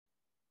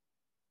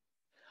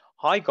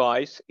Hi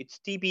guys, it's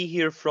TB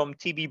here from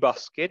TB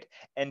Basket,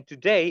 and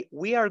today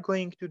we are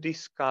going to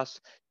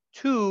discuss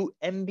two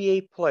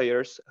NBA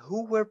players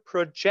who were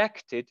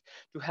projected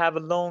to have a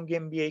long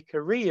NBA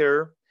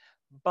career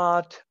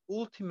but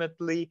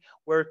ultimately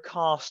were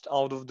cast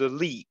out of the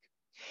league.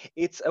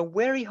 It's a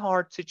very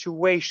hard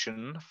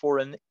situation for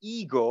an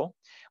ego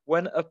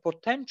when a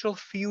potential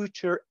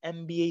future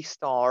NBA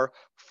star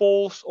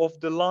falls off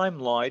the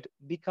limelight,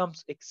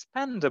 becomes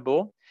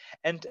expendable,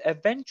 and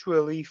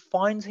eventually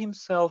finds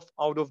himself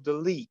out of the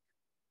league.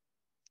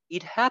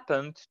 It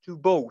happened to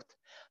both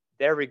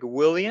Derrick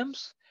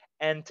Williams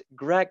and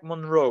Greg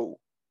Monroe.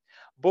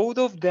 Both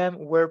of them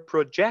were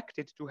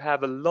projected to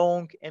have a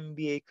long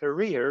NBA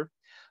career,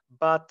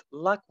 but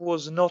luck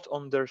was not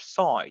on their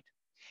side.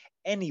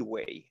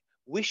 Anyway,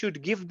 we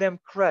should give them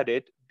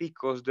credit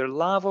because their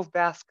love of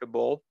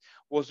basketball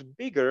was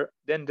bigger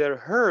than their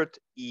hurt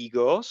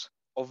egos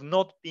of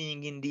not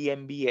being in the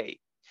NBA.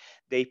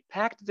 They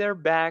packed their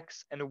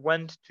bags and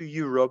went to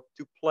Europe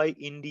to play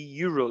in the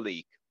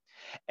EuroLeague.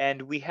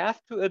 And we have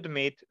to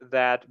admit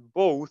that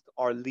both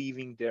are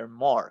leaving their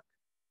mark.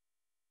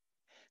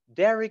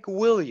 Derrick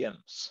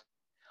Williams,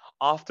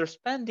 after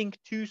spending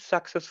 2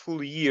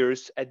 successful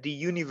years at the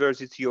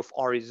University of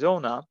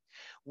Arizona,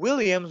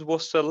 Williams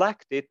was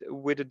selected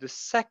with the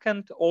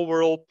second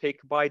overall pick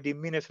by the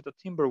Minnesota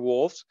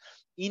Timberwolves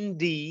in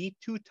the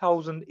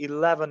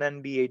 2011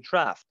 NBA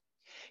draft.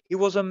 He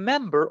was a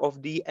member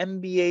of the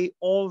NBA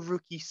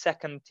All-Rookie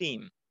second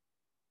team.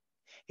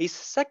 His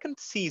second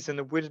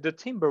season with the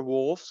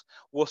Timberwolves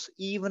was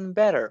even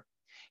better.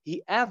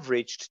 He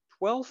averaged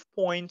 12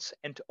 points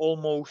and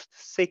almost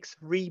 6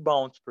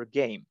 rebounds per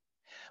game.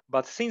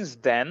 But since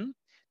then,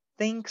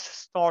 things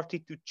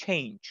started to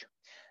change.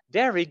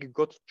 Derrick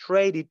got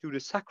traded to the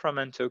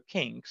Sacramento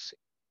Kings,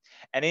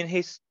 and in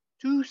his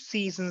 2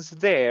 seasons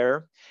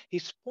there,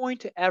 his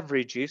point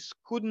averages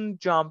couldn't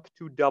jump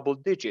to double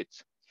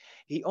digits.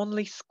 He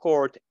only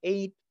scored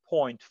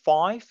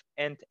 8.5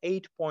 and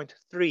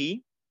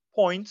 8.3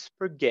 points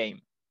per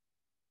game.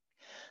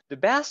 The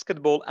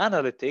basketball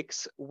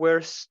analytics were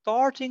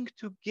starting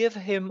to give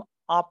him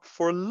up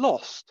for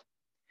lost.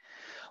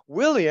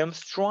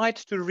 Williams tried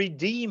to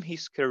redeem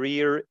his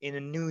career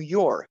in New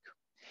York.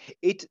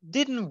 It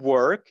didn't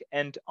work,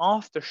 and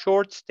after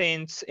short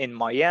stints in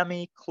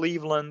Miami,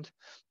 Cleveland,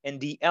 and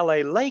the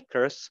LA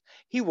Lakers,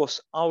 he was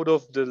out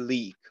of the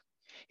league.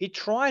 He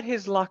tried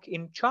his luck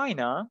in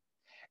China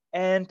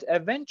and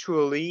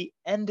eventually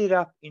ended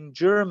up in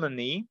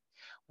Germany,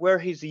 where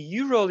his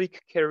EuroLeague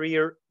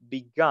career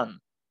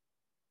began.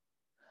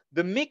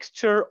 The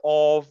mixture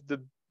of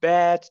the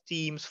bad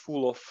teams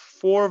full of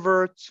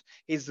forwards,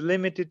 his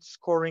limited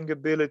scoring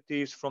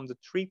abilities from the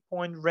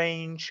three-point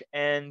range,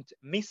 and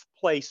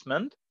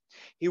misplacement,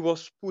 he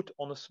was put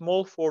on a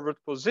small forward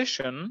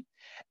position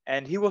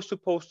and he was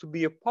supposed to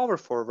be a power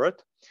forward.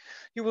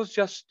 He was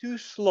just too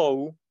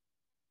slow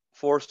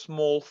for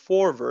small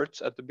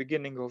forwards at the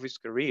beginning of his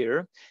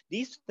career.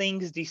 These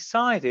things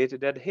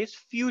decided that his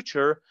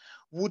future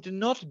would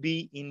not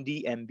be in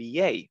the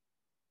NBA.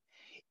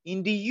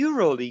 In the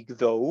EuroLeague,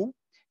 though,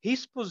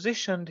 he's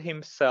positioned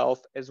himself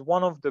as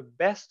one of the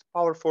best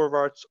power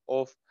forwards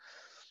of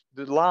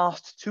the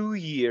last 2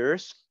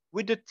 years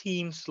with the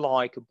teams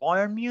like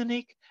Bayern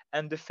Munich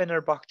and the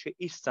Fenerbahce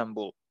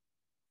Istanbul.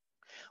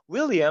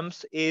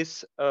 Williams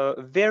is a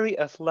very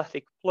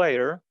athletic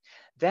player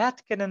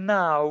that can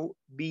now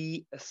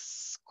be a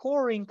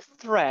scoring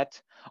threat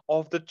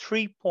of the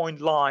three-point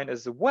line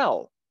as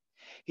well.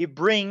 He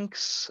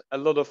brings a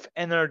lot of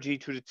energy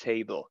to the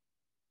table.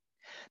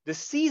 The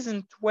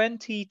season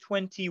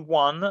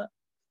 2021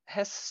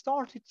 has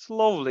started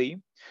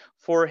slowly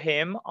for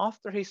him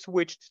after he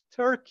switched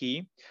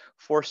Turkey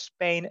for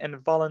Spain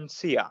and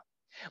Valencia.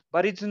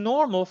 But it's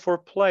normal for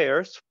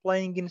players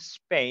playing in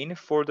Spain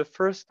for the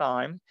first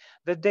time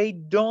that they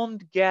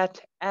don't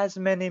get as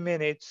many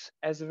minutes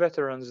as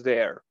veterans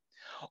there.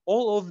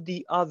 All of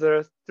the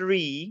other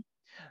three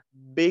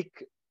big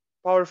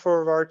power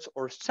forwards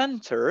or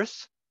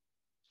centers,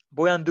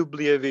 Bojan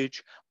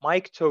Dubljevic,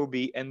 Mike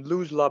Tobey, and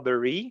Luz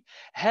Laberie,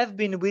 have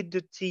been with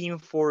the team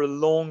for a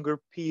longer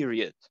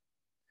period.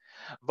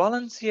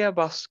 Valencia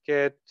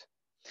Basket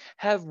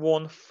have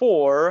won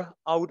 4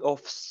 out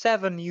of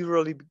 7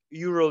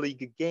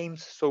 EuroLeague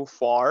games so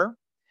far,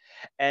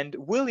 and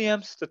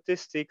Williams'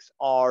 statistics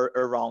are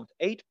around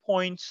 8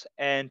 points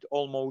and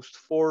almost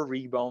 4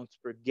 rebounds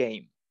per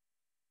game.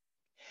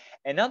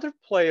 Another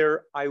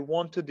player I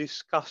want to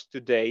discuss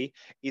today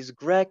is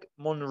Greg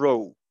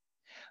Monroe.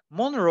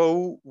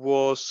 Monroe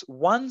was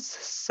once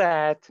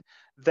said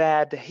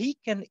that he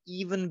can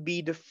even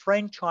be the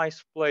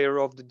franchise player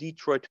of the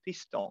Detroit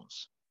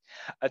Pistons,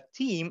 a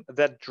team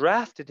that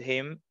drafted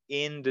him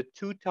in the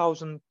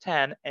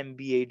 2010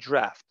 NBA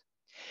draft.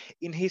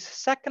 In his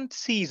second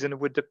season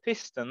with the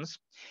Pistons,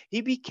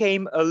 he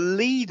became a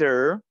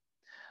leader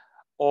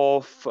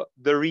of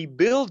the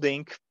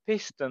rebuilding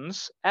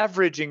Pistons,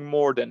 averaging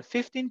more than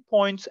 15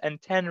 points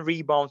and 10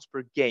 rebounds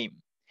per game.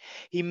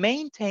 He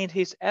maintained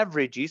his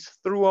averages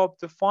throughout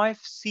the 5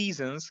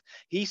 seasons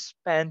he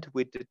spent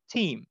with the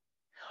team.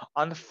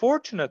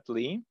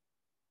 Unfortunately,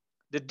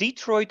 the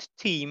Detroit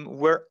team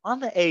were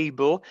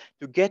unable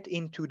to get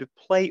into the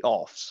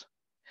playoffs.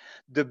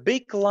 The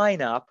big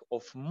lineup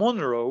of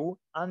Monroe,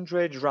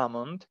 Andre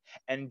Drummond,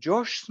 and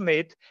Josh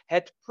Smith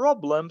had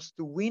problems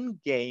to win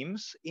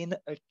games in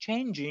a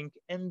changing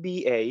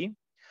NBA,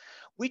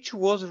 which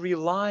was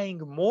relying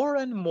more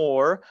and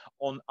more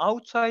on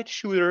outside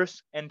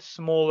shooters and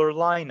smaller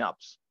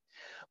lineups.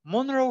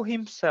 Monroe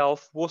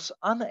himself was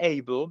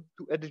unable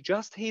to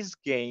adjust his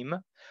game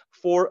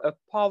for a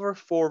power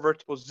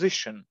forward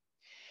position.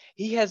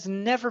 He has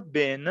never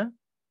been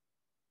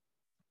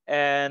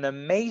an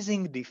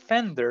amazing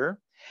defender,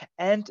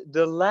 and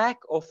the lack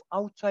of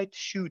outside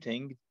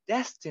shooting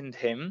destined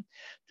him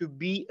to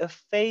be a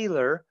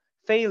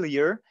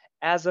failure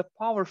as a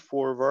power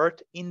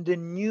forward in the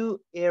new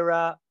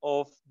era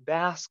of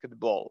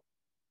basketball.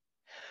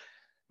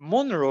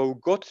 Monroe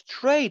got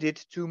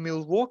traded to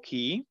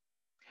Milwaukee,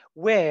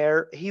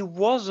 where he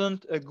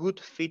wasn't a good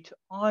fit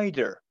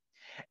either.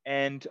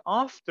 And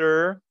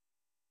after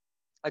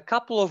a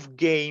couple of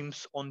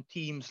games on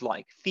teams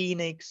like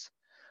Phoenix,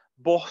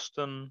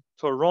 Boston,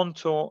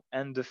 Toronto,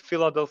 and the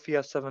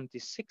Philadelphia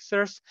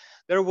 76ers,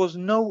 there was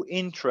no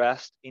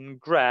interest in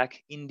Greg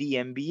in the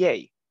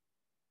NBA.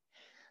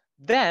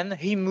 Then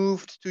he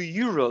moved to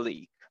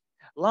EuroLeague.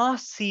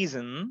 Last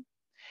season,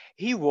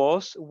 he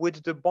was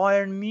with the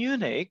Bayern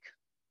Munich.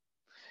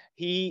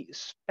 He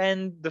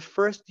spent the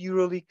first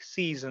EuroLeague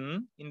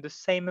season in the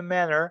same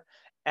manner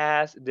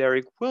as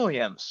Derek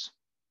Williams.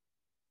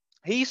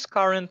 He's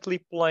currently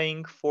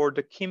playing for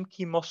the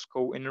Khimki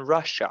Moscow in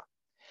Russia.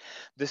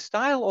 The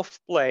style of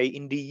play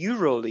in the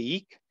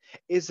EuroLeague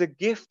is a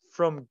gift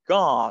from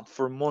God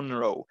for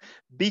Monroe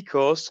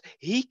because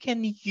he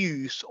can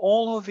use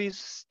all of his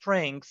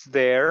strengths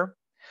there.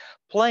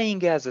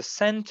 Playing as a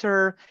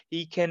center,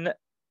 he can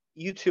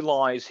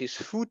utilize his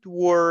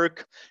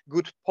footwork,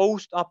 good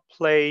post-up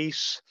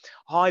plays,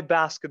 high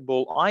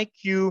basketball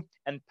IQ,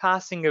 and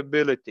passing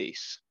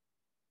abilities.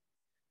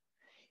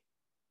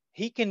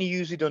 He can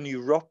use it on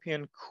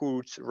European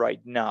courts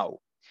right now.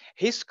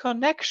 His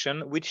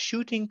connection with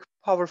shooting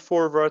power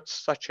forwards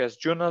such as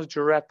Jonas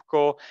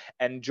Jerebko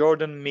and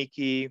Jordan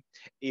Mickey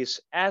is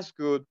as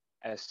good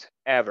as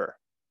ever.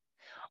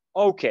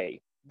 Okay,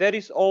 that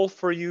is all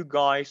for you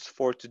guys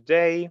for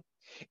today.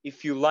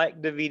 If you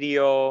like the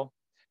video,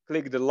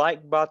 click the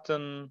like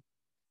button,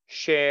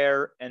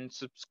 share and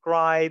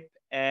subscribe,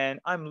 and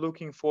I'm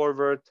looking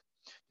forward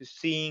to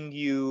seeing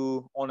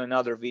you on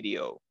another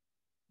video.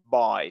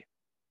 Bye.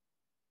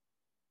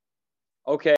 Okay.